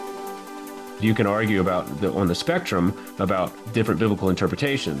You can argue on the spectrum about different biblical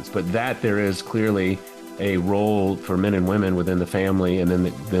interpretations, but that there is clearly a role for men and women within the family, and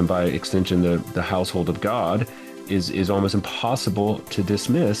then by extension the household of God is almost impossible to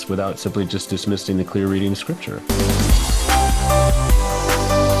dismiss without simply just dismissing the clear reading of Scripture.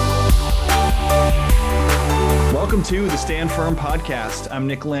 Welcome to the Stand Firm podcast. I'm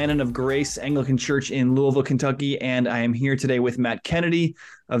Nick Lannon of Grace Anglican Church in Louisville, Kentucky, and I am here today with Matt Kennedy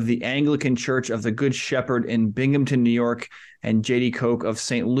of the Anglican Church of the Good Shepherd in Binghamton, New York, and Jady Koch of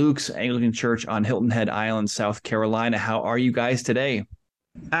St. Luke's Anglican Church on Hilton Head Island, South Carolina. How are you guys today?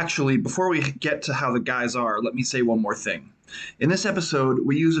 Actually, before we get to how the guys are, let me say one more thing. In this episode,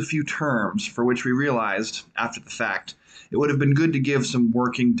 we use a few terms for which we realized, after the fact, it would have been good to give some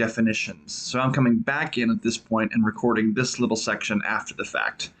working definitions. So I'm coming back in at this point and recording this little section after the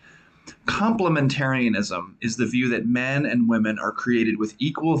fact. Complementarianism is the view that men and women are created with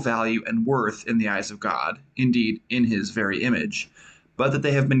equal value and worth in the eyes of God, indeed in his very image, but that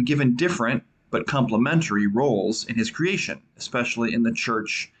they have been given different but complementary roles in his creation, especially in the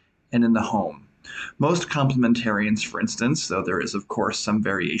church and in the home. Most complementarians, for instance, though there is of course some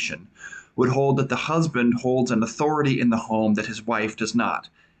variation, would hold that the husband holds an authority in the home that his wife does not,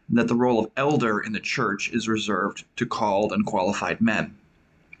 and that the role of elder in the church is reserved to called and qualified men.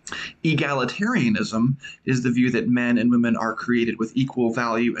 Egalitarianism is the view that men and women are created with equal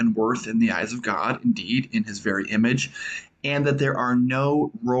value and worth in the eyes of God, indeed, in his very image, and that there are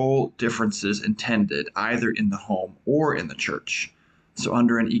no role differences intended either in the home or in the church. So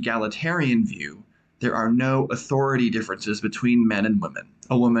under an egalitarian view, there are no authority differences between men and women.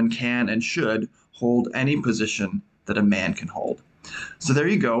 A woman can and should hold any position that a man can hold. So there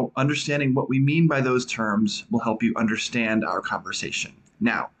you go. Understanding what we mean by those terms will help you understand our conversation.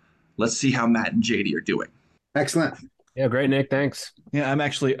 Now, let's see how Matt and Jady are doing. Excellent. Yeah, great, Nick. Thanks. Yeah, I'm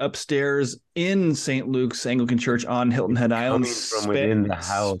actually upstairs in St. Luke's Anglican Church on Hilton Head Island. Coming from within the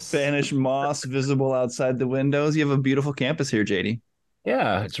house. Spanish moss visible outside the windows. You have a beautiful campus here, Jady.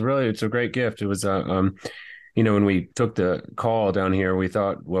 Yeah, it's a great gift. It was, when we took the call down here, we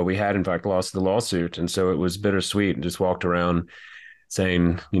thought, well, we had in fact lost the lawsuit. And so it was bittersweet, and just walked around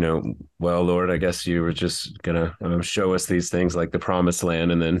saying, well, Lord, I guess you were just going to show us these things like the promised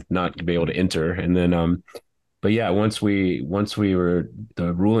land and then not be able to enter. And then, but yeah, once the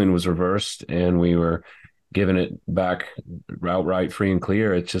ruling was reversed and we were given it back outright free and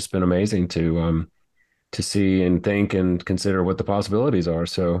clear, it's just been amazing to see and think and consider what the possibilities are.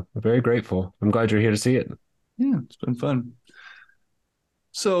 So I'm very grateful. I'm glad you're here to see it. Yeah, it's been fun.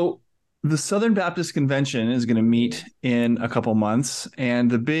 So the Southern Baptist Convention is going to meet in a couple months, and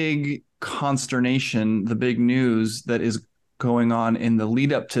the big consternation, the big news that is going on in the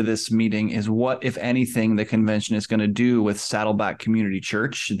lead up to this meeting is what, if anything, the convention is going to do with Saddleback Community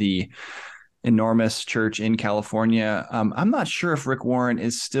Church, the enormous church in California. I'm not sure if Rick Warren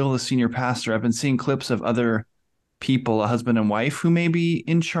is still the senior pastor. I've been seeing clips of other people, a husband and wife, who may be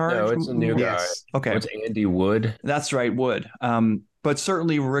in charge. No, it's a new guy. Yes. Okay. It's Andy Wood. That's right, Wood. But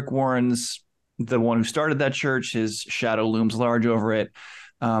certainly Rick Warren's the one who started that church. His shadow looms large over it.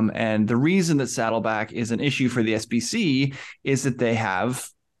 And the reason that Saddleback is an issue for the SBC is that they have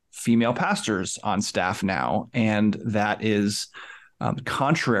female pastors on staff now, and that is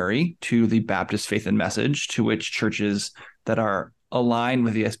contrary to the Baptist faith and message, to which churches that are aligned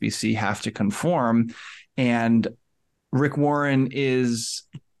with the SBC have to conform. And Rick Warren is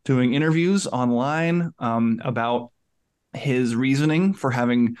doing interviews online about his reasoning for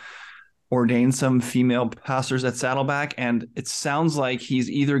having ordained some female pastors at Saddleback. And it sounds like he's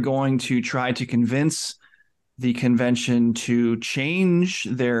either going to try to convince the convention to change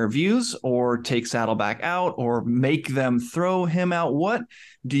their views or take Saddleback out or make them throw him out. What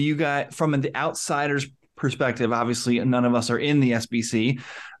do you guys, from the outsider's perspective, obviously none of us are in the SBC,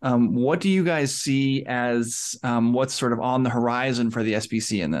 what do you guys see as what's sort of on the horizon for the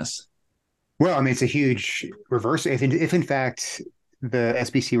SBC in this? Well, I mean, it's a huge reversal. If in fact the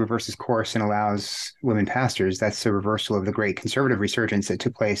SBC reverses course and allows women pastors, that's a reversal of the great conservative resurgence that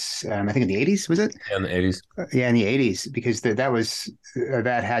took place, I think in the 80s, was it? Yeah, in the 80s. Yeah, in the 80s, because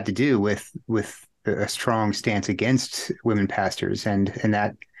that had to do with a strong stance against women pastors, and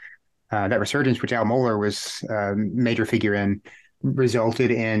that resurgence, which Al Mohler was a major figure in, resulted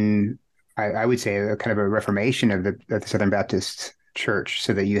in, I would say, a kind of a reformation of the Southern Baptist Church,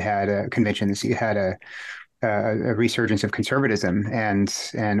 so that you had a convention, so you had a resurgence of conservatism and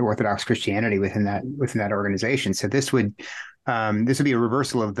Orthodox Christianity within that organization. So this would be a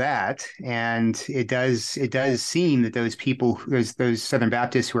reversal of that, and it does seem that those people, those Southern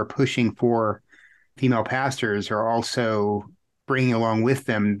Baptists who are pushing for female pastors, are also bringing along with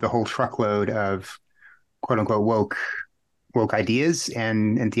them the whole truckload of quote unquote woke ideas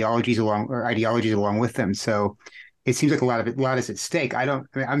and theologies along or ideologies along with them. So it seems like a lot is at stake. I know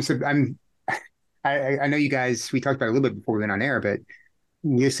you guys, we talked about it a little bit before we went on air, but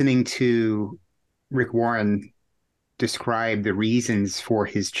listening to Rick Warren describe the reasons for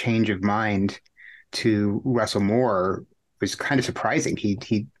his change of mind to Russell Moore was kind of surprising.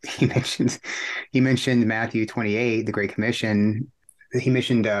 He mentioned Matthew 28, the Great Commission. He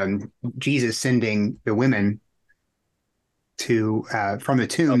mentioned Jesus sending the women to from the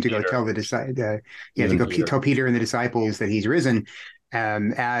tomb to go tell the tell Peter and the disciples that he's risen,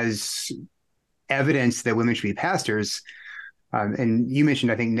 as evidence that women should be pastors. And you mentioned,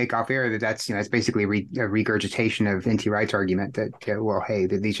 I think, Nick, off air, that's it's basically a regurgitation of N.T. Wright's argument that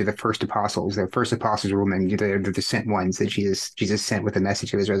these are the first apostles. The first apostles were women. They're the sent ones that Jesus sent with the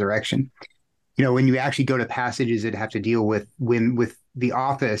message of his resurrection. When you actually go to passages that have to deal with the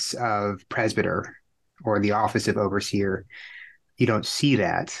office of presbyter or the office of overseer, you don't see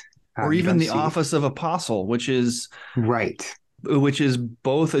that. Or even the office of apostle, which is right. Which is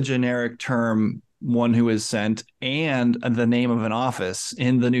both a generic term, one who is sent, and the name of an office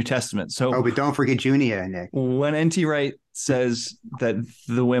in the New Testament. So, but don't forget Junia, Nick. When N.T. Wright says that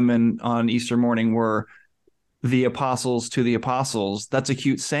the women on Easter morning were the apostles to the apostles, that's a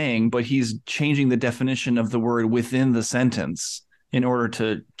cute saying, but he's changing the definition of the word within the sentence in order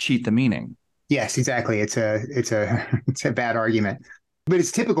to cheat the meaning. Yes, exactly. It's a bad argument, but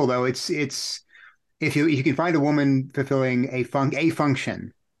it's typical though. It's if you can find a woman fulfilling a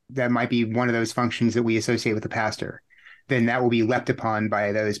function that might be one of those functions that we associate with the pastor, then that will be leapt upon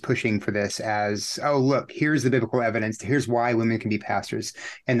by those pushing for this as, oh, look, here's the biblical evidence. Here's why women can be pastors.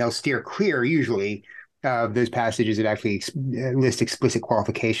 And they'll steer clear usually of those passages that actually list explicit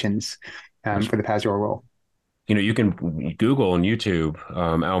qualifications for the pastoral role. You can Google on YouTube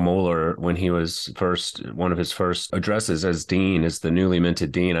Al Mohler when he was one of his first addresses as dean, as the newly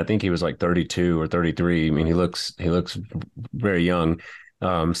minted dean. I think he was like 32 or 33. I mean, he looks very young,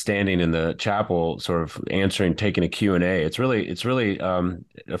 standing in the chapel, sort of taking a Q&A. It's really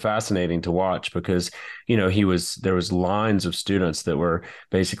fascinating to watch because, there was lines of students that were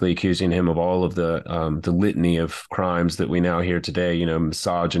basically accusing him of all of the litany of crimes that we now hear today,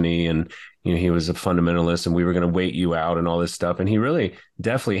 misogyny and, he was a fundamentalist and we were going to wait you out and all this stuff. And he really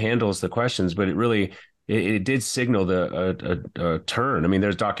definitely handles the questions, but it did signal a turn. I mean,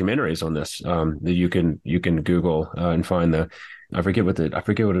 there's documentaries on this that you can Google and find I forget what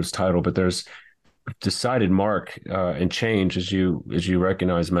it was titled, but there's decided mark and change as you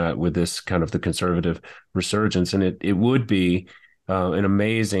recognize, Matt, with this kind of the conservative resurgence. And it would be an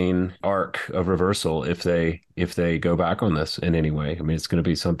amazing arc of reversal if they go back on this in any way. I mean, it's going to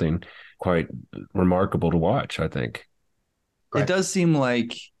be something quite remarkable to watch, I think. It does seem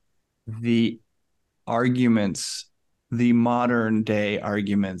like the modern day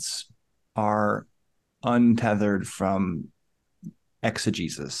arguments are untethered from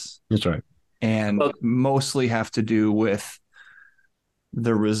exegesis. That's right. And mostly have to do with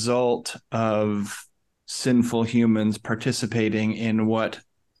the result of sinful humans participating in what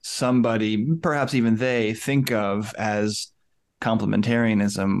somebody, perhaps even they, think of as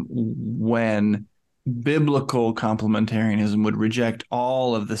complementarianism, when biblical complementarianism would reject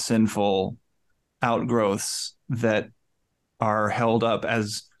all of the sinful outgrowths that are held up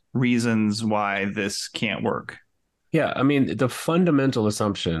as reasons why this can't work. Yeah, I mean, the fundamental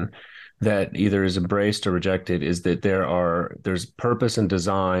assumption that either is embraced or rejected is that there's purpose and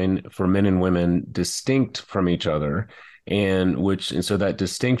design for men and women distinct from each other, and so that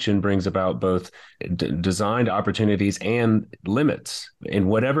distinction brings about both designed opportunities and limits in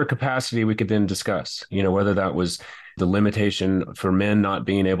whatever capacity we could then discuss, whether that was the limitation for men not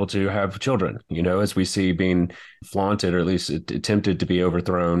being able to have children, as we see being flaunted, or at least attempted to be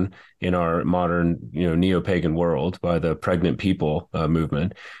overthrown in our modern, neo-pagan world by the pregnant people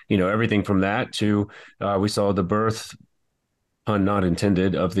movement, everything from that to we saw the birth, pun not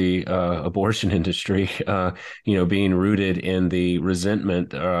intended, of the abortion industry, being rooted in the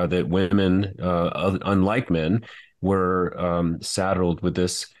resentment that women, unlike men, were saddled with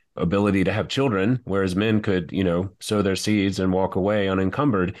this ability to have children, whereas men could, sow their seeds and walk away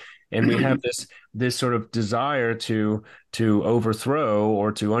unencumbered. And we have this sort of desire to overthrow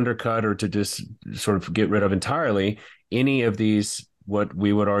or to undercut or to just sort of get rid of entirely any of these, what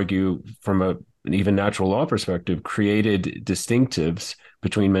we would argue from an even natural law perspective, created distinctives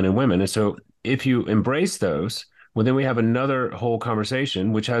between men and women. And so if you embrace those, well, then we have another whole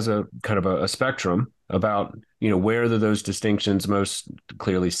conversation, which has a kind of a spectrum about, where are those distinctions most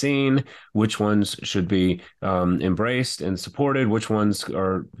clearly seen, which ones should be embraced and supported, which ones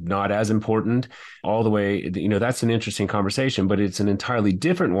are not as important, all the way, that's an interesting conversation, but it's an entirely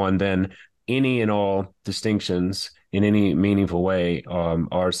different one than any and all distinctions in any meaningful way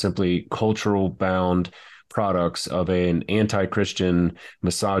are simply cultural bound products of an anti-Christian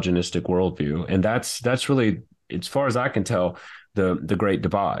misogynistic worldview. And that's really, as far as I can tell, the great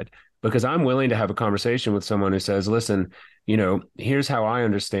divide. Because I'm willing to have a conversation with someone who says, listen, here's how I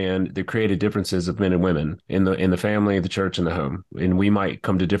understand the created differences of men and women in the family, the church, and the home. And we might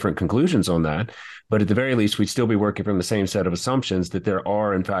come to different conclusions on that. But at the very least, we'd still be working from the same set of assumptions that there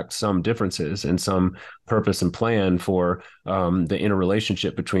are, in fact, some differences and some purpose and plan for the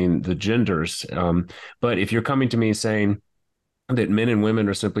interrelationship between the genders. But if you're coming to me saying that men and women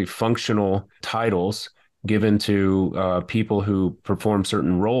are simply functional titles given to people who perform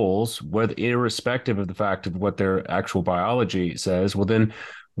certain roles, whether irrespective of the fact of what their actual biology says, well, then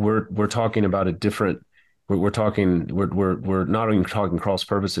we're talking about a different. We're not even talking cross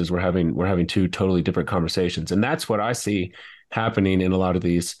purposes. We're having two totally different conversations, and that's what I see happening in a lot of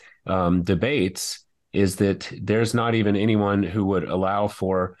these debates. Is that there's not even anyone who would allow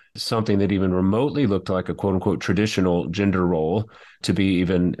for something that even remotely looked like a quote unquote traditional gender role to be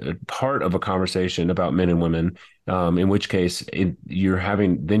even part of a conversation about men and women. In which case, you're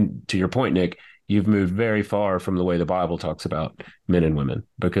having, then to your point, Nick, you've moved very far from the way the Bible talks about men and women,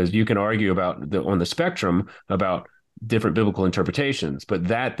 because you can argue about on the spectrum about different biblical interpretations, but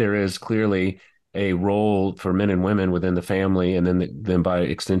that there is clearly a role for men and women within the family, and then by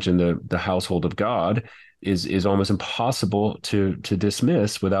extension the household of God is almost impossible to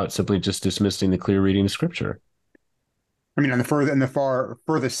dismiss without simply just dismissing the clear reading of Scripture. I mean, on the far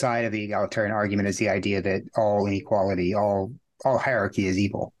further side of the egalitarian argument is the idea that all inequality, all hierarchy is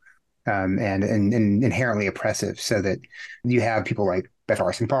evil, and inherently oppressive. So that you have people like Beth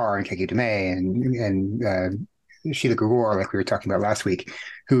Larson Parr and Keke DeMay and Sheila Gregor, like we were talking about last week,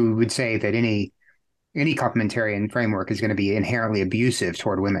 who would say that any complementarian framework is going to be inherently abusive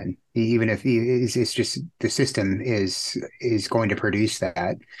toward women, even if it's just the system is going to produce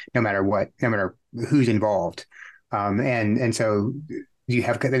that, no matter who's involved. And so you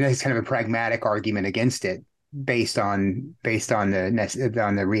have that's kind of a pragmatic argument against it based on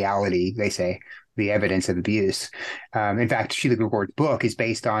the reality, they say, the evidence of abuse. In fact, Sheila Gregor's book is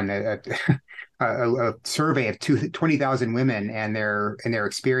based on a survey of 20,000 women and their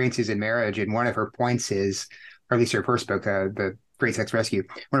experiences in marriage. And one of her points is, or at least her first book, The Great Sex Rescue,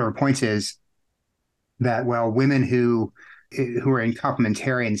 one of her points is that, well, women who are in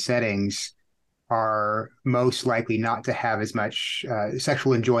complementarian settings are most likely not to have as much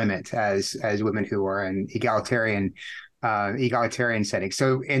sexual enjoyment as women who are in egalitarian settings.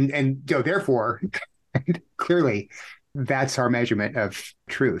 So therefore, clearly, that's our measurement of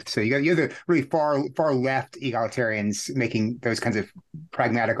truth. So you have the really far left egalitarians making those kinds of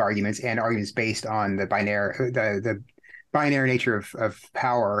pragmatic arguments and arguments based on the binary nature of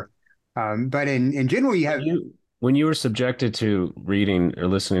power. But in general, you have. When you were subjected to reading or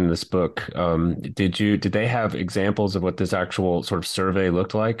listening to this book, did they have examples of what this actual sort of survey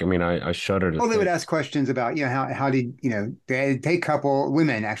looked like? I mean, I shuddered. Well, they would ask questions about, how did, they take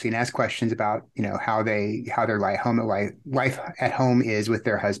women actually and ask questions about, how their life at home is with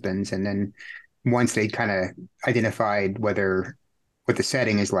their husbands. And then once they kind of identified what the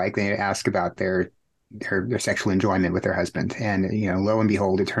setting is like, they ask about their sexual enjoyment with their husband. And, lo and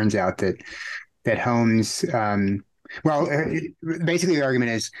behold, it turns out that homes, basically the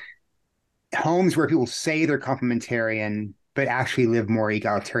argument is homes where people say they're complementarian but actually live more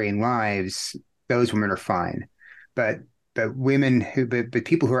egalitarian lives, those women are fine. But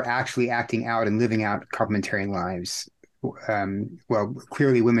people who are actually acting out and living out complementarian lives,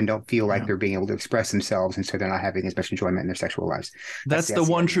 clearly women don't feel like they're being able to express themselves, and so they're not having as much enjoyment in their sexual lives. That's the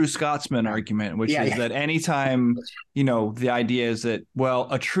one true Scotsman argument, which is that anytime, the idea is that, well,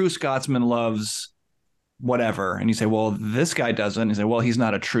 a true Scotsman loves whatever, and you say, well, this guy doesn't. You say, well, he's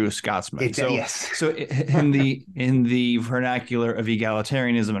not a true Scotsman. So in the vernacular of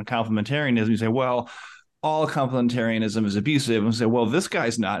egalitarianism and complementarianism, you say, well, all complementarianism is abusive, and say, well, this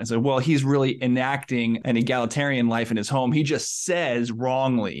guy's not. And say, well, he's really enacting an egalitarian life in his home. He just says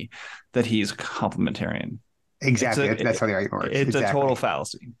wrongly that he's complementarian. Exactly. That's how the argument works. It's a total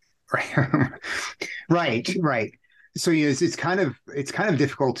fallacy. Right. Right. So it's kind of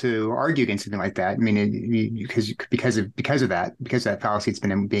difficult to argue against something like that. I mean, because of that fallacy, it's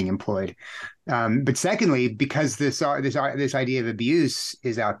been being employed. But secondly, because this idea of abuse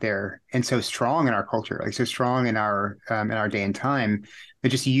is out there and so strong in our culture, like so strong in our day and time, that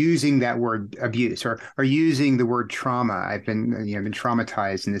just using that word abuse or using the word trauma, I've been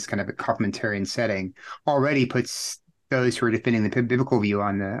traumatized in this kind of a complementarian setting, already puts those who are defending the biblical view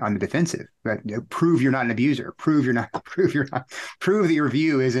on the defensive. But prove you're not an abuser. Prove that your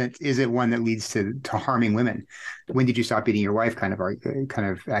view isn't one that leads to harming women. When did you stop beating your wife? Kind of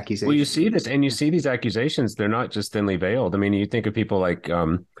accusation. Well, you see this, and you see these accusations. They're not just thinly veiled. I mean, you think of people like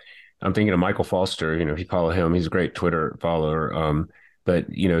I'm thinking of Michael Foster. If you follow him, he's a great Twitter follower. But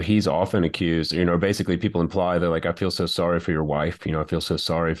he's often accused. Basically, people imply they're like, I feel so sorry for your wife. I feel so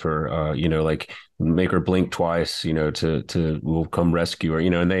sorry for like make her blink twice. To will come rescue her.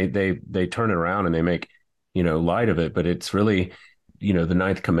 And they turn it around and they make light of it. But it's really the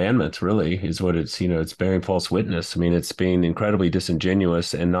ninth commandment really is what it's it's bearing false witness. I mean, it's being incredibly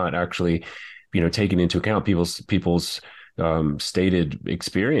disingenuous and not actually taking into account people's stated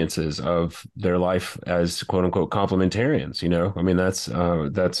experiences of their life as quote unquote complementarians. I mean, that's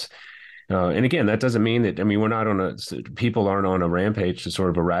and again, that doesn't mean that, I mean, people aren't on a rampage to sort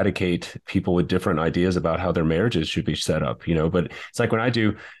of eradicate people with different ideas about how their marriages should be set up, but it's like when I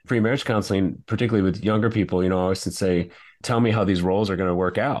do pre-marriage counseling, particularly with younger people, I always say, tell me how these roles are going to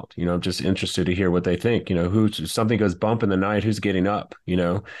work out. I'm just interested to hear what they think. If something goes bump in the night, who's getting up?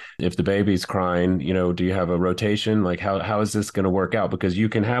 If the baby's crying, do you have a rotation? Like how is this going to work out? Because you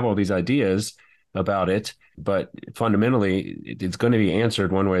can have all these ideas about it, but fundamentally it's going to be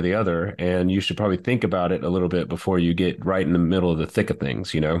answered one way or the other. And you should probably think about it a little bit before you get right in the middle of the thick of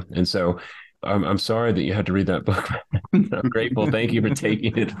things, And so I'm sorry that you had to read that book. I'm grateful. Thank you for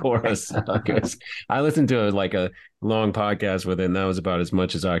taking it for us. I listened to a long podcast with it, and that was about as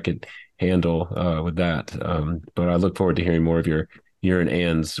much as I could handle with that. But I look forward to hearing more of your and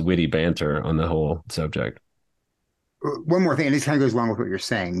Anne's witty banter on the whole subject. One more thing, and this kind of goes along with what you're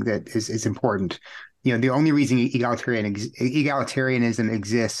saying, that is important. The only reason egalitarianism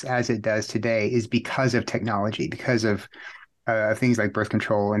exists as it does today is because of technology, because of things like birth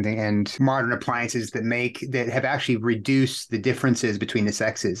control and modern appliances that have actually reduced the differences between the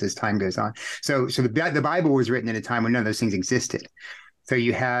sexes as time goes on. So the Bible was written at a time when none of those things existed. So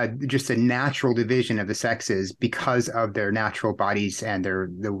you had just a natural division of the sexes because of their natural bodies and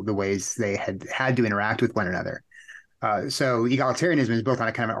the ways they had to interact with one another. So egalitarianism is built on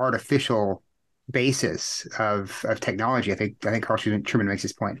a kind of an artificial basis of technology. I think Carl Truman makes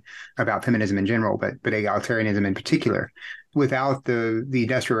this point about feminism in general, but egalitarianism in particular. Without the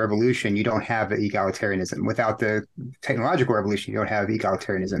Industrial Revolution, you don't have egalitarianism. Without the technological revolution, you don't have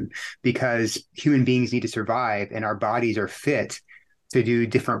egalitarianism, because human beings need to survive, and our bodies are fit to do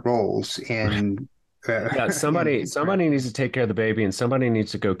different roles. And somebody needs to take care of the baby, and somebody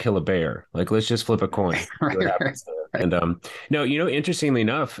needs to go kill a bear. Like, let's just flip a coin. Right. And no, interestingly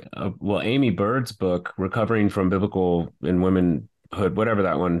enough, Amy Bird's book, Recovering from Biblical and Womanhood, whatever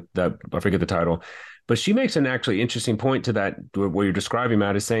that I forget the title, but she makes an actually interesting point to that, where you're describing,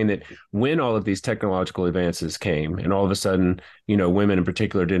 Matt, is saying that when all of these technological advances came, and all of a sudden, women in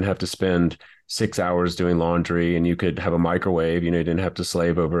particular didn't have to spend 6 hours doing laundry, and you could have a microwave, you didn't have to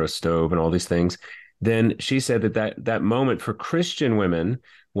slave over a stove and all these things. Then she said that moment for Christian women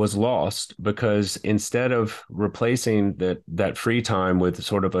was lost, because instead of replacing that free time with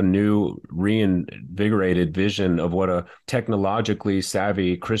sort of a new reinvigorated vision of what a technologically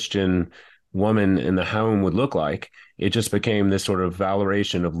savvy Christian woman in the home would look like, it just became this sort of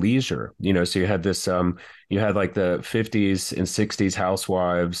valorization of leisure. So you had this you had like the 50s and 60s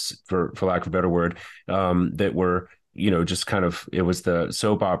housewives, for lack of a better word, that were just kind of, it was the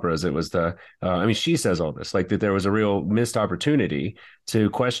soap operas. It was I mean, she says all this, like that there was a real missed opportunity to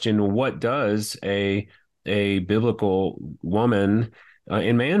question, what does a biblical woman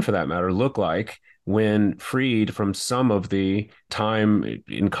and man, for that matter, look like when freed from some of the time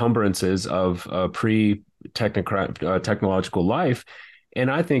encumbrances of technological life.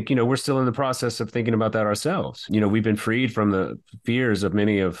 And I think, we're still in the process of thinking about that ourselves. We've been freed from the fears of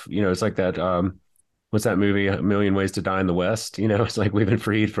many of, it's like that, what's that movie, A Million Ways to Die in the West? It's like we've been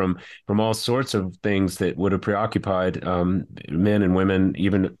freed from all sorts of things that would have preoccupied men and women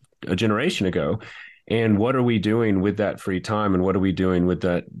even a generation ago. And what are we doing with that free time, and what are we doing with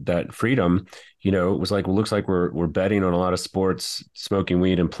that freedom? It was like, well, looks like we're betting on a lot of sports, smoking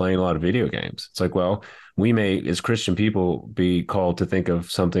weed, and playing a lot of video games. It's like, well, we may, as Christian people, be called to think of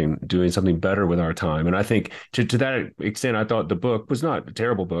doing something better with our time. And I think to that extent, I thought the book was not a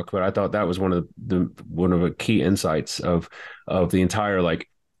terrible book, but I thought that was one of the key insights of the entire like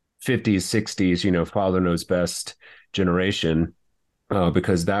 50s, 60s, father knows best generation,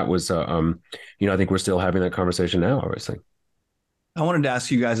 because that was, I think we're still having that conversation now, obviously. I wanted to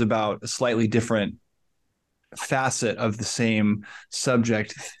ask you guys about a slightly different facet of the same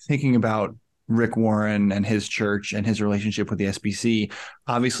subject, thinking about Rick Warren and his church and his relationship with the SBC.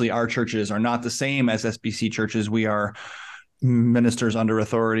 Obviously, our churches are not the same as SBC churches. We are ministers under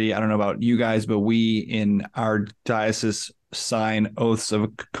authority. I don't know about you guys, but we in our diocese sign oaths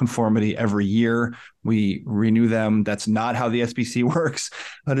of conformity every year. We renew them. That's not how the SBC works.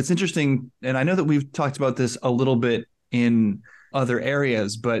 But it's interesting. And I know that we've talked about this a little bit in other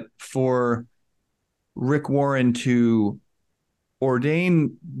areas, but for Rick Warren to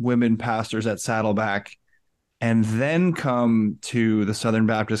ordain women pastors at Saddleback and then come to the Southern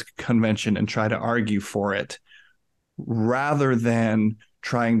Baptist Convention and try to argue for it, rather than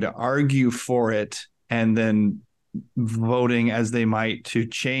trying to argue for it and then voting as they might to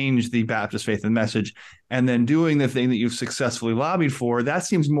change the Baptist faith and message, and then doing the thing that you've successfully lobbied for, that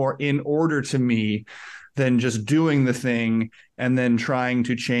seems more in order to me than just doing the thing and then trying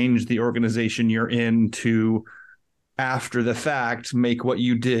to change the organization you're in to, after the fact, make what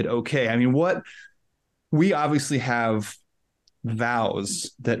you did okay. I mean, we obviously have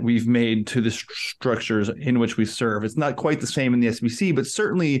vows that we've made to the structures in which we serve. It's not quite the same in the SBC, but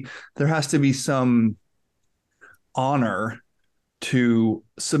certainly there has to be some honor to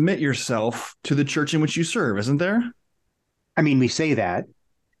submit yourself to the church in which you serve, isn't there? I mean, we say that,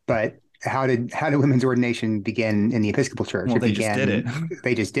 but how did women's ordination begin in the Episcopal Church? Well, they just did it.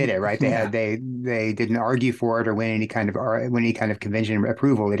 They just did it, right? They didn't argue for it or win any kind of convention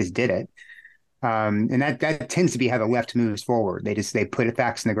approval. They just did it. And that tends to be how the left moves forward. They put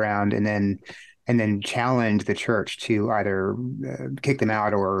facts in the ground and then challenge the church to either kick them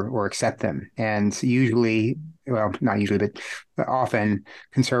out or accept them. And usually, well, not usually, but often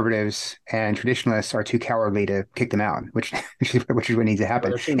conservatives and traditionalists are too cowardly to kick them out, which is what needs to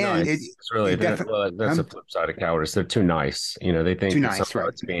happen. Well, nice. It's really that's the flip side of cowardice. They're too nice. They think nice, right?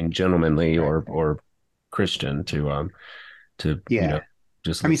 It's being gentlemanly or Christian to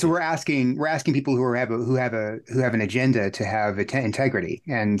just. I mean, so we're asking people who have an agenda to have integrity,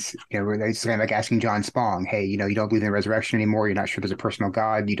 and it's kind of like asking John Spong, hey, you don't believe in the resurrection anymore. You're not sure there's a personal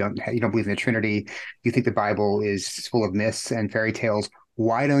God. You don't believe in the Trinity. You think the Bible is full of myths and fairy tales.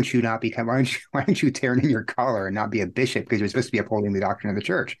 Why don't you turn in your collar and not be a bishop, because you're supposed to be upholding the doctrine of the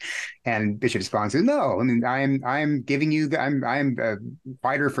church? And Bishop Spong says, no, I mean, I'm giving you I'm a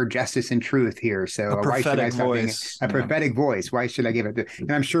fighter for justice and truth here. So why should I stop being a prophetic voice? Why should I give it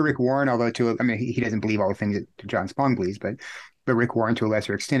and I'm sure Rick Warren, although he doesn't believe all the things that John Spong believes, but Rick Warren, to a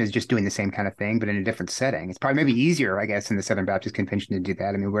lesser extent, is just doing the same kind of thing, but in a different setting. It's probably maybe easier, I guess, in the Southern Baptist Convention to do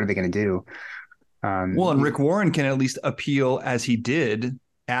that. I mean, what are they going to do? And Rick Warren can at least appeal, as he did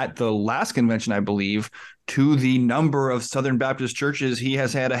at the last convention, I believe, to the number of Southern Baptist churches he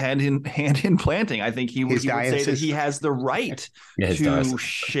has had a hand in planting. I think he would say that he has the right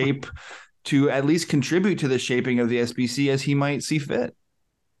to at least contribute to the shaping of the SBC as he might see fit.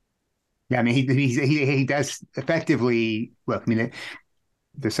 Yeah, I mean, he does effectively. Look, I mean,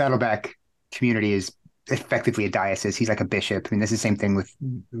 the Saddleback community is effectively a diocese. He's like a bishop. I mean, this is the same thing with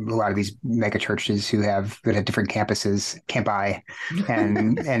a lot of these mega churches that have different campi,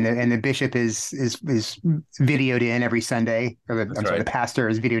 and the bishop is videoed in every Sunday, or the pastor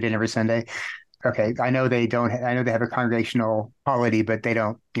is videoed in every Sunday. Okay, I know they have a congregational polity, but they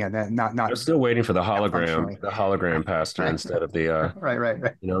don't. They're still waiting for the hologram pastor instead of the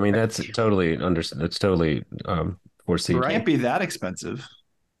right. I mean, that's totally foreseen. It can't be that expensive.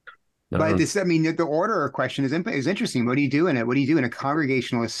 But the order question is interesting. What do you do in it? What do you do in a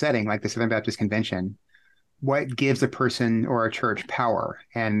congregationalist setting like the Southern Baptist Convention? What gives a person or a church power?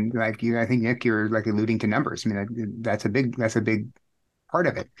 And I think, Nick, you're like alluding to numbers. I mean, that's a big part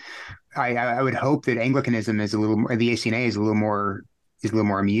of it. I would hope that Anglicanism the ACNA is a little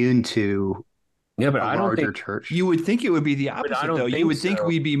more immune to. Yeah, but I don't think church. You would think it would be the opposite, though. You would think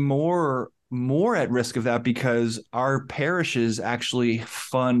we'd be more at risk of that because our parishes actually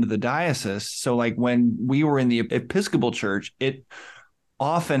fund the diocese. So like when we were in the Episcopal Church, it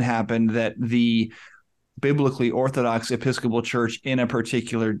often happened that the biblically Orthodox Episcopal Church in a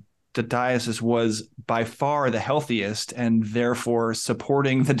particular the diocese was by far the healthiest and therefore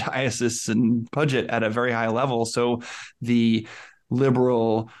supporting the diocesan budget at a very high level. So the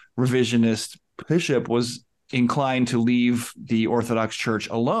liberal revisionist bishop was inclined to leave the Orthodox Church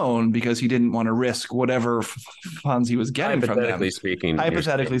alone because he didn't want to risk whatever funds he was getting from them.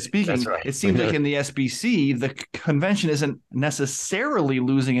 Hypothetically speaking, right. It seems like in the SBC, the convention isn't necessarily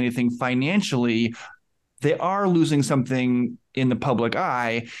losing anything financially. They are losing something in the public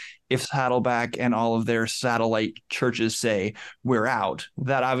eye if Saddleback and all of their satellite churches say we're out.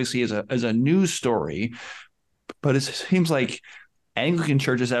 That obviously is a news story, but it seems like Anglican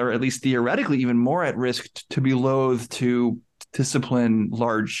churches are at least theoretically even more at risk to be loath to discipline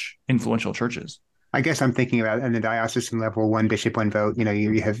large influential churches. I guess I'm thinking about at the diocesan level, one bishop, one vote.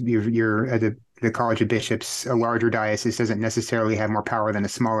 You're at the College of Bishops. A larger diocese doesn't necessarily have more power than a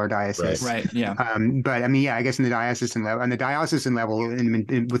smaller diocese. Right. Yeah. But I mean, I guess in the diocesan level,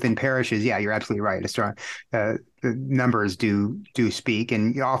 within parishes, you're absolutely right. It's strong. The numbers do speak,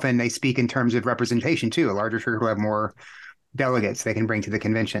 and often they speak in terms of representation too. A larger church will have more delegates they can bring to the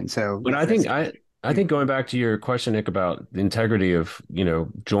convention. So, but I think going back to your question, Nick, about the integrity of,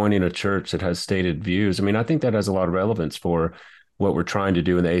 joining a church that has stated views, I mean, I think that has a lot of relevance for what we're trying to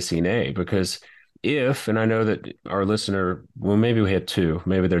do in the ACNA, because and I know that our listener, well, maybe we had two,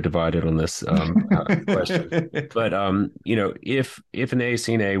 maybe they're divided on this question, but, if in the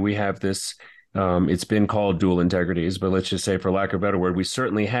ACNA we have this, it's been called dual integrities, but let's just say, for lack of a better word, we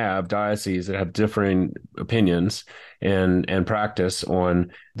certainly have dioceses that have differing opinions and practice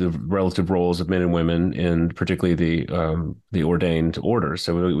on the relative roles of men and women, and particularly the ordained orders.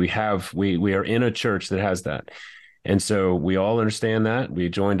 So we are in a church that has that, and so we all understand that. We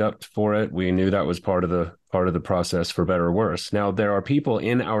joined up for it. We knew that was part of the process, for better or worse. Now, there are people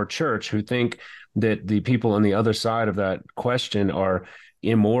in our church who think that the people on the other side of that question are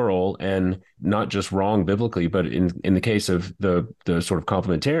immoral and not just wrong biblically, but in the case of the sort of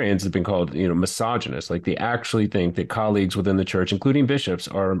complementarians, have been called misogynist. Like, they actually think that colleagues within the church, including bishops,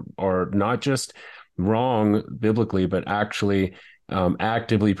 are not just wrong biblically, but actually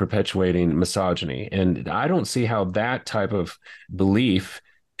actively perpetuating misogyny. And I don't see how that type of belief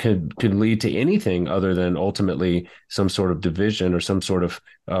could lead to anything other than ultimately some sort of division or some sort of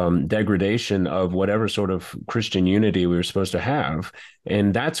degradation of whatever sort of Christian unity we were supposed to have.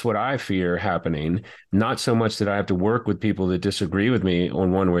 And that's what I fear happening. Not so much that I have to work with people that disagree with me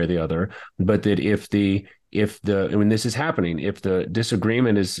on one way or the other, but that if this is happening, if the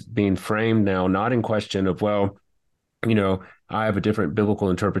disagreement is being framed now, not in question of, well, I have a different biblical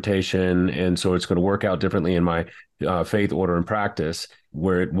interpretation, and so it's going to work out differently in my faith, order, and practice,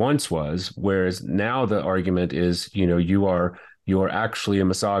 where it once was. Whereas now the argument is, you are actually a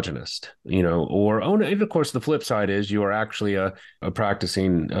misogynist, or, oh no, and of course the flip side is you are actually a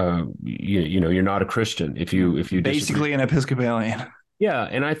practicing, you're not a Christian if you basically disagree. An Episcopalian. Yeah,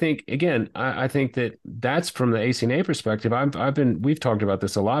 and I think, again, I think that's from the ACNA perspective. We've talked about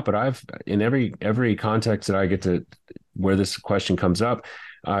this a lot, but in every context that I get to where this question comes up,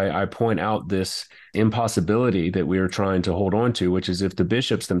 I point out this impossibility that we are trying to hold on to, which is if the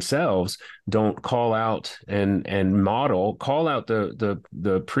bishops themselves don't call out and call out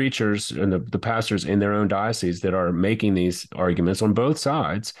the preachers and the pastors in their own diocese that are making these arguments on both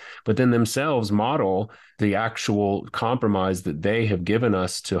sides, but then themselves model the actual compromise that they have given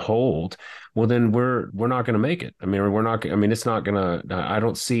us to hold, well, then we're not going to make it. I mean, it's not going to. I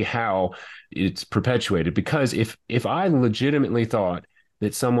don't see how it's perpetuated, because if I legitimately thought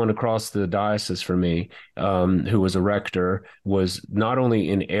that someone across the diocese from me, who was a rector, was not only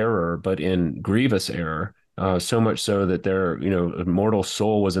in error but in grievous error, so much so that their immortal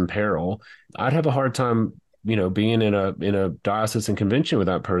soul was in peril, I'd have a hard time being in a diocesan convention with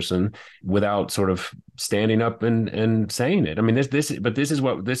that person without sort of standing up and saying it. I mean,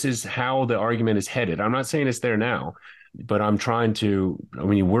 this is how the argument is headed. I'm not saying it's there now, but we're trying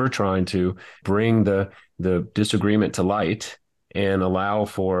to bring the disagreement to light and allow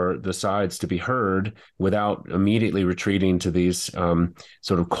for the sides to be heard without immediately retreating to these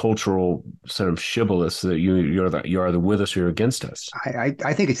sort of cultural sort of shibboleths that you are with us or you're against us.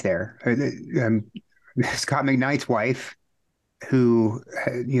 I think it's there. Scott McKnight's wife, who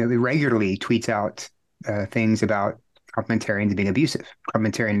regularly tweets out things about complementarians being abusive,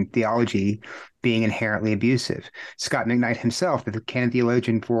 complementarian theology being inherently abusive. Scott McKnight himself, the canon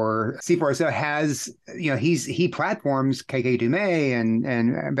theologian for C4SO, has he platforms KK Dumais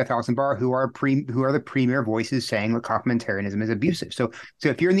and Beth Allison Barr, who are the premier voices saying that complementarianism is abusive. So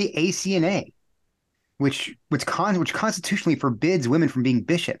if you're in the ACNA, which constitutionally forbids women from being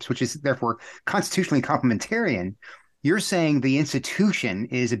bishops, which is therefore constitutionally complementarian, You're saying the institution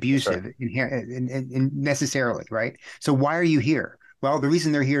is That's right. abusive necessarily, right? So why are you here? Well, the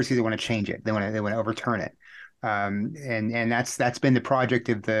reason they're here is because they want to change it. They want to overturn it. And that's been the project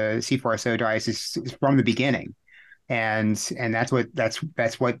of the C4SO diocese from the beginning. And that's where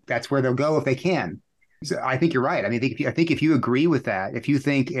they'll go if they can. So I think you're right. I mean, I think if you agree with that, if you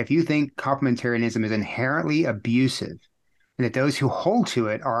think complementarianism is inherently abusive, and that those who hold to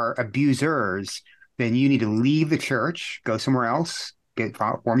it are abusers, then you need to leave the church, go somewhere else,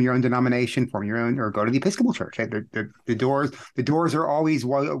 form your own denomination, form your own, or go to the Episcopal Church. The doors are always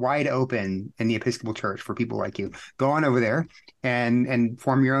wide open in the Episcopal Church for people like you. Go on over there and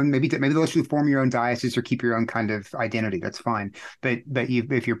form your own. Maybe they'll let you form your own diocese or keep your own kind of identity. That's fine. But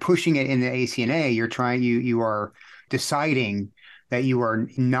if you're pushing it in the ACNA, you are deciding that you are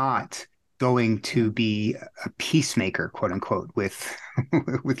not going to be a peacemaker, quote unquote, with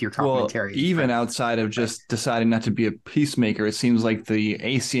with your Well, complementarians. even Right? outside of just deciding not to be a peacemaker, it seems like the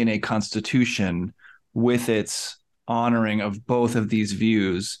ACNA Constitution, with its honoring of both of these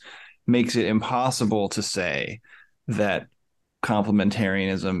views, makes it impossible to say that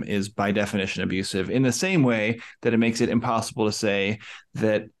complementarianism is by definition abusive, in the same way that it makes it impossible to say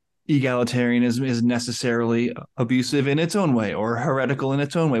that egalitarianism is necessarily abusive in its own way or heretical in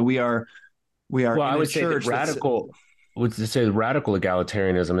its own way. We are Well, I in a would say that church that's radical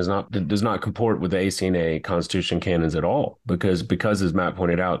egalitarianism does not comport with the ACNA Constitution canons at all, because as Matt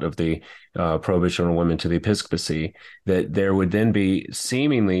pointed out of the prohibition on women to the episcopacy, that there would then be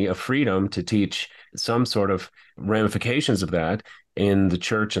seemingly a freedom to teach some sort of ramifications of that in the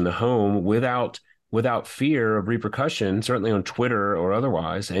church and the home without fear of repercussion, certainly on Twitter or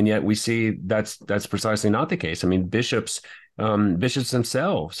otherwise. And yet we see that's precisely not the case. I mean, bishops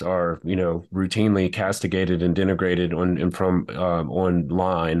themselves are, routinely castigated and denigrated from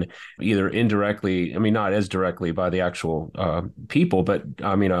online, either indirectly, I mean, not as directly by the actual people, but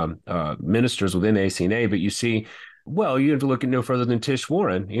I mean, ministers within the ACNA. But you see, well, you have to look at no further than Tish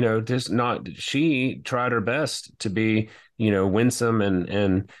Warren. She tried her best to be, winsome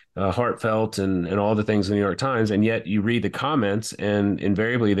and heartfelt and all the things in the New York Times, and yet you read the comments, and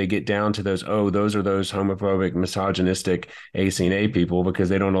invariably they get down to those homophobic, misogynistic ACNA people because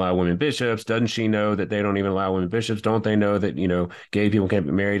they don't allow women bishops. Doesn't she know that they don't even allow women bishops? Don't they know that gay people can't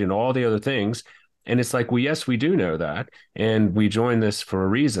be married and all the other things? And it's like, well, yes, we do know that, and we join this for a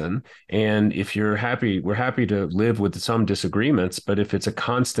reason. And if you're happy, we're happy to live with some disagreements. But if it's a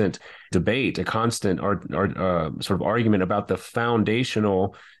constant debate, a constant sort of argument about the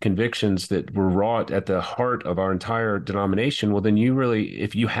foundational convictions that were wrought at the heart of our entire denomination, well, then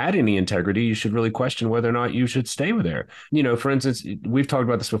if you had any integrity, you should really question whether or not you should stay with there. For instance, we've talked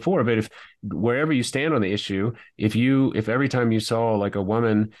about this before, but if wherever you stand on the issue, if every time you saw like a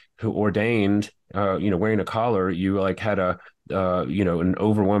woman who ordained, wearing a collar, you like had an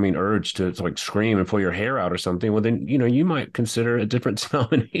overwhelming urge to like scream and pull your hair out or something, well, then, you might consider a different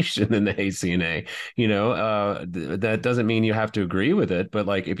denomination than the ACNA. That doesn't mean you have to agree with it, but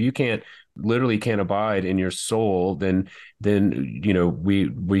like if you literally can't abide in your soul, then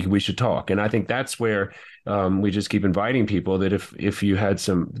we should talk. And I think that's where we just keep inviting people that if you had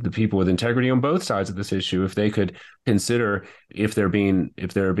the people with integrity on both sides of this issue, if they could consider if they're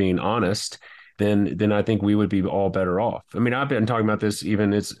being honest, then I think we would be all better off. I mean, I've been talking about this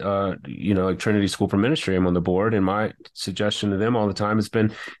even as like Trinity School for Ministry. I'm on the board, and my suggestion to them all the time has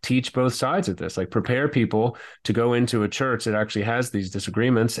been teach both sides of this. Like prepare people to go into a church that actually has these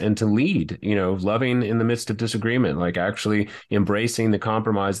disagreements and to lead. Loving in the midst of disagreement, like actually embracing the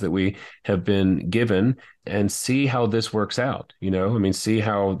compromise that we have been given, and see how this works out. I mean, see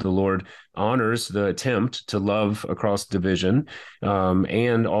how the Lord honors the attempt to love across division,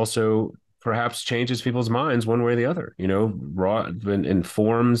 and also perhaps changes people's minds one way or the other,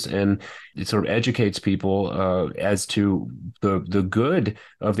 informs and it sort of educates people as to the good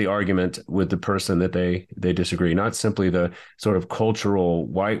of the argument with the person that they disagree, not simply the sort of cultural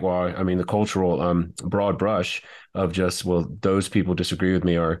whitewash. I mean, the cultural broad brush of just, well, those people disagree with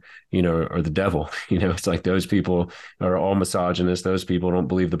me are the devil. It's like those people are all misogynists. Those people don't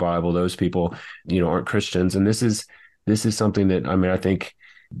believe the Bible. Those people, aren't Christians. And this is something that, I mean, I think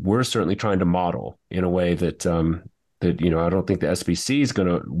we're certainly trying to model in a way that I don't think the SBC is going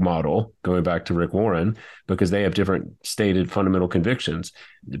to model, going back to Rick Warren, because they have different stated fundamental convictions.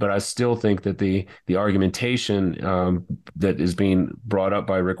 But I still think that the argumentation that is being brought up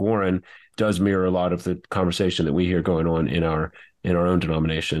by Rick Warren does mirror a lot of the conversation that we hear going on in our own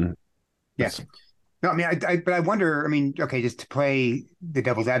denomination. Yes. No, I mean, but I wonder, I mean, okay, just to play the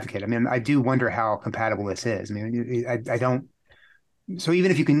devil's advocate, I mean, I do wonder how compatible this is. I mean, I don't, So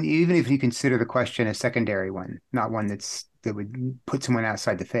even if you consider the question a secondary one, not one that would put someone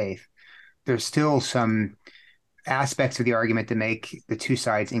outside the faith, there's still some aspects of the argument that make the two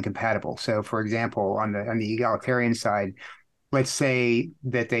sides incompatible. So, for example, on the egalitarian side, let's say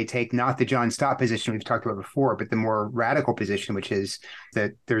that they take not the John Stott position we've talked about before, but the more radical position, which is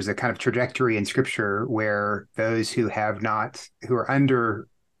that there's a kind of trajectory in Scripture where those who are under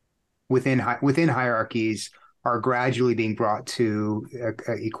within hierarchies are gradually being brought to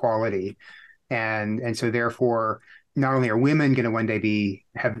equality, and so therefore not only are women going to one day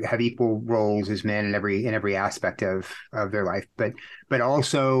have equal roles as men in every aspect of their life, but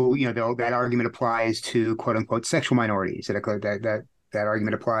also that argument applies to quote unquote sexual minorities. That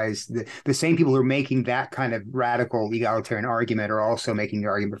argument applies. The same people who are making that kind of radical egalitarian argument are also making the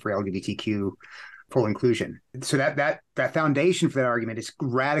argument for LGBTQ full inclusion. So that foundation for that argument is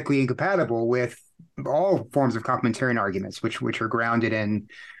radically incompatible with all forms of complementarian arguments, which are grounded in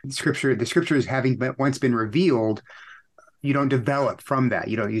Scripture. The Scriptures having once been revealed, you don't develop from that.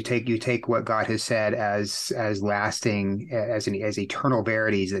 You take what God has said as lasting, as eternal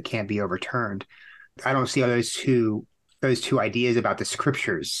verities that can't be overturned. I don't see how those two ideas about the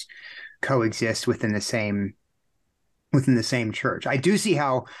Scriptures coexist within the same church. I do see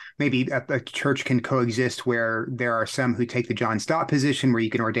how maybe a church can coexist where there are some who take the John Stott position, where you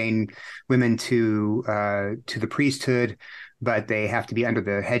can ordain women to the priesthood, but they have to be under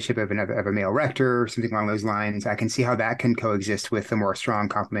the headship of a male rector or something along those lines. I can see how that can coexist with a more strong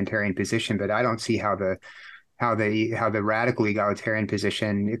complementarian position, but I don't see how the radical egalitarian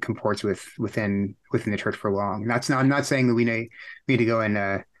position comports within the church for long. I'm not saying that we need to go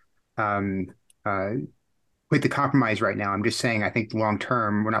and with the compromise right now. I'm just saying I think long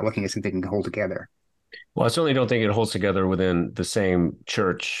term we're not looking at something that can hold together. Well, I certainly don't think it holds together within the same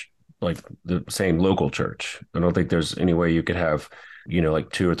church, like the same local church. I don't think there's any way you could have, like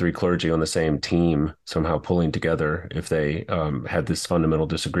 2 or 3 clergy on the same team somehow pulling together if they had this fundamental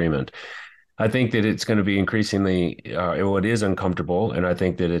disagreement. I think that it's going to be increasingly, it is uncomfortable, and I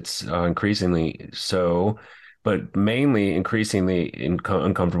think that it's increasingly so, but mainly increasingly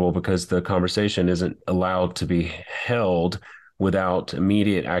uncomfortable because the conversation isn't allowed to be held without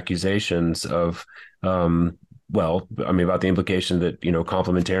immediate accusations of, about the implication that,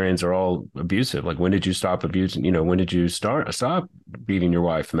 complementarians are all abusive. Like, when did you stop abusing? When did you stop beating your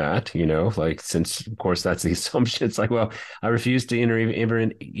wife, Matt? Since of course that's the assumption. It's like, well, I refuse to even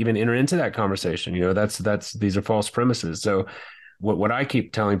enter into that conversation. These are false premises. So what I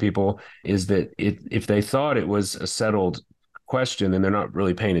keep telling people is that if they thought it was a settled question, then they're not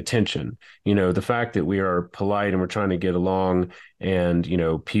really paying attention. The fact that we are polite and we're trying to get along, and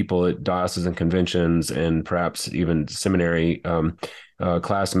people at diocesan conventions and perhaps even seminary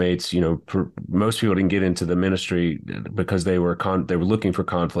classmates, most people didn't get into the ministry because they were looking for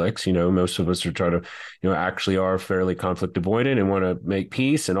conflicts. Most of us are trying to, actually are fairly conflict avoidant and want to make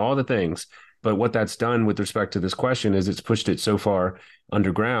peace and all the things. But what that's done with respect to this question is it's pushed it so far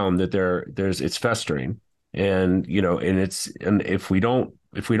underground that it's festering. And if we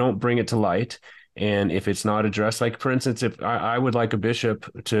don't bring it to light, and if it's not addressed, like for instance, if I would like a bishop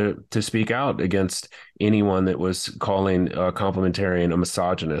to speak out against anyone that was calling a complementarian a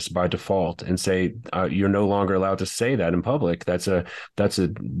misogynist by default, and say you're no longer allowed to say that in public. That's a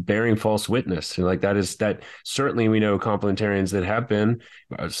bearing false witness. And that certainly we know complementarians that have been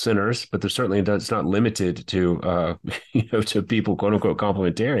sinners, but it's not limited to to people quote unquote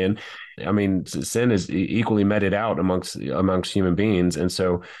complementarian. I mean, sin is equally meted out amongst human beings. And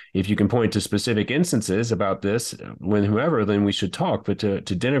so if you can point to specific instances about this with whoever, then we should talk. But to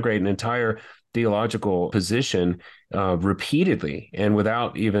denigrate an entire theological position repeatedly and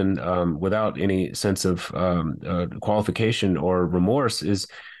without any sense of qualification or remorse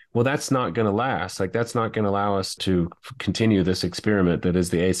well, that's not going to last. Like, that's not going to allow us to continue this experiment that is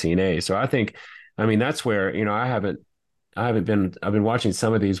the ACNA. So that's where, I've been watching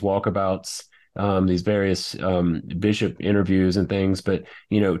some of these walkabouts, these various bishop interviews and things, but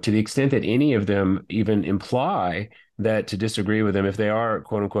to the extent that any of them even imply that to disagree with them, if they are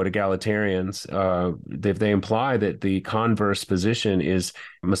quote unquote egalitarians, if they imply that the converse position is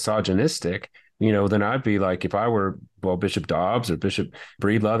misogynistic, then I'd be like, if I were, Bishop Dobbs or Bishop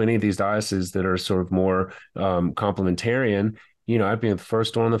Breedlove, any of these dioceses that are sort of more complementarian, I'd be the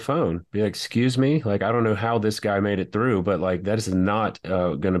first one on the phone, be like, excuse me, like, I don't know how this guy made it through, but like, that is not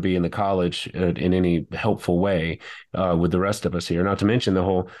going to be in the college in any helpful way with the rest of us here. Not to mention the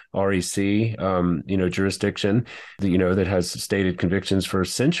whole REC, jurisdiction, that has stated convictions for a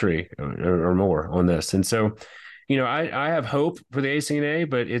century or more on this. And so, I have hope for the ACNA,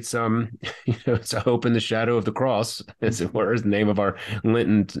 but it's it's a hope in the shadow of the cross, as it were, is the name of our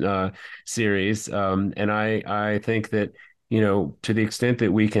Lenten series. And I think that, to the extent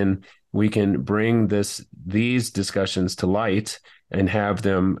that we can bring these discussions to light and have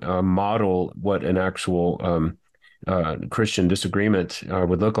them model what an actual Christian disagreement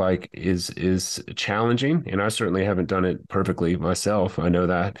would look like is challenging, and I certainly haven't done it perfectly myself. I know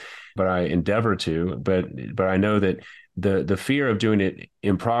that, but I endeavor to. But I know that the fear of doing it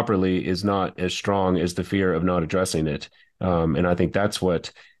improperly is not as strong as the fear of not addressing it, and I think that's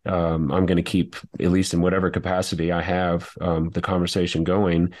what I'm going to keep, at least in whatever capacity I have, the conversation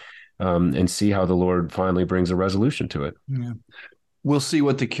going, and see how the Lord finally brings a resolution to it. Yeah. We'll see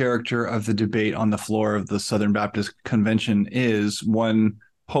what the character of the debate on the floor of the Southern Baptist Convention is. One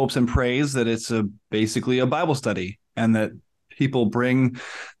hopes and prays that it's basically a Bible study, and that people bring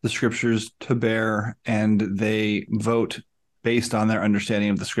the scriptures to bear and they vote based on their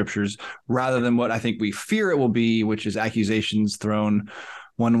understanding of the scriptures, rather than what I think we fear it will be, which is accusations thrown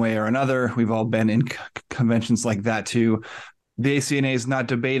one way or another. We've all been in conventions like that too. The ACNA is not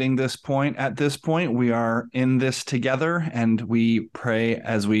debating this point at this point. We are in this together, and we pray,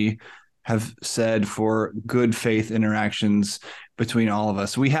 as we have said, for good faith interactions between all of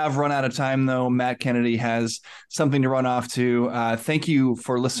us. We have run out of time, though. Matt Kennedy has something to run off to. Thank you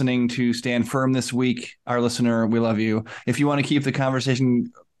for listening to Stand Firm this week. Our listener, we love you. If you want to keep the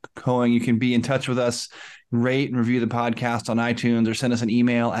conversation going, you can be in touch with us. Rate and review the podcast on iTunes, or send us an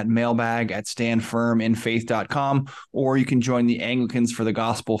email at mailbag@standfirminfaith.com, or you can join the Anglicans for the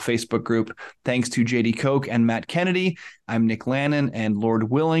Gospel Facebook group. Thanks to Jady Koch and Matt Kennedy. I'm Nick Lannon, and Lord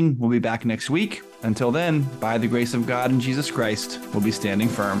willing, we'll be back next week. Until then, by the grace of God and Jesus Christ, we'll be standing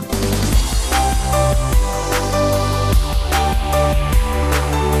firm.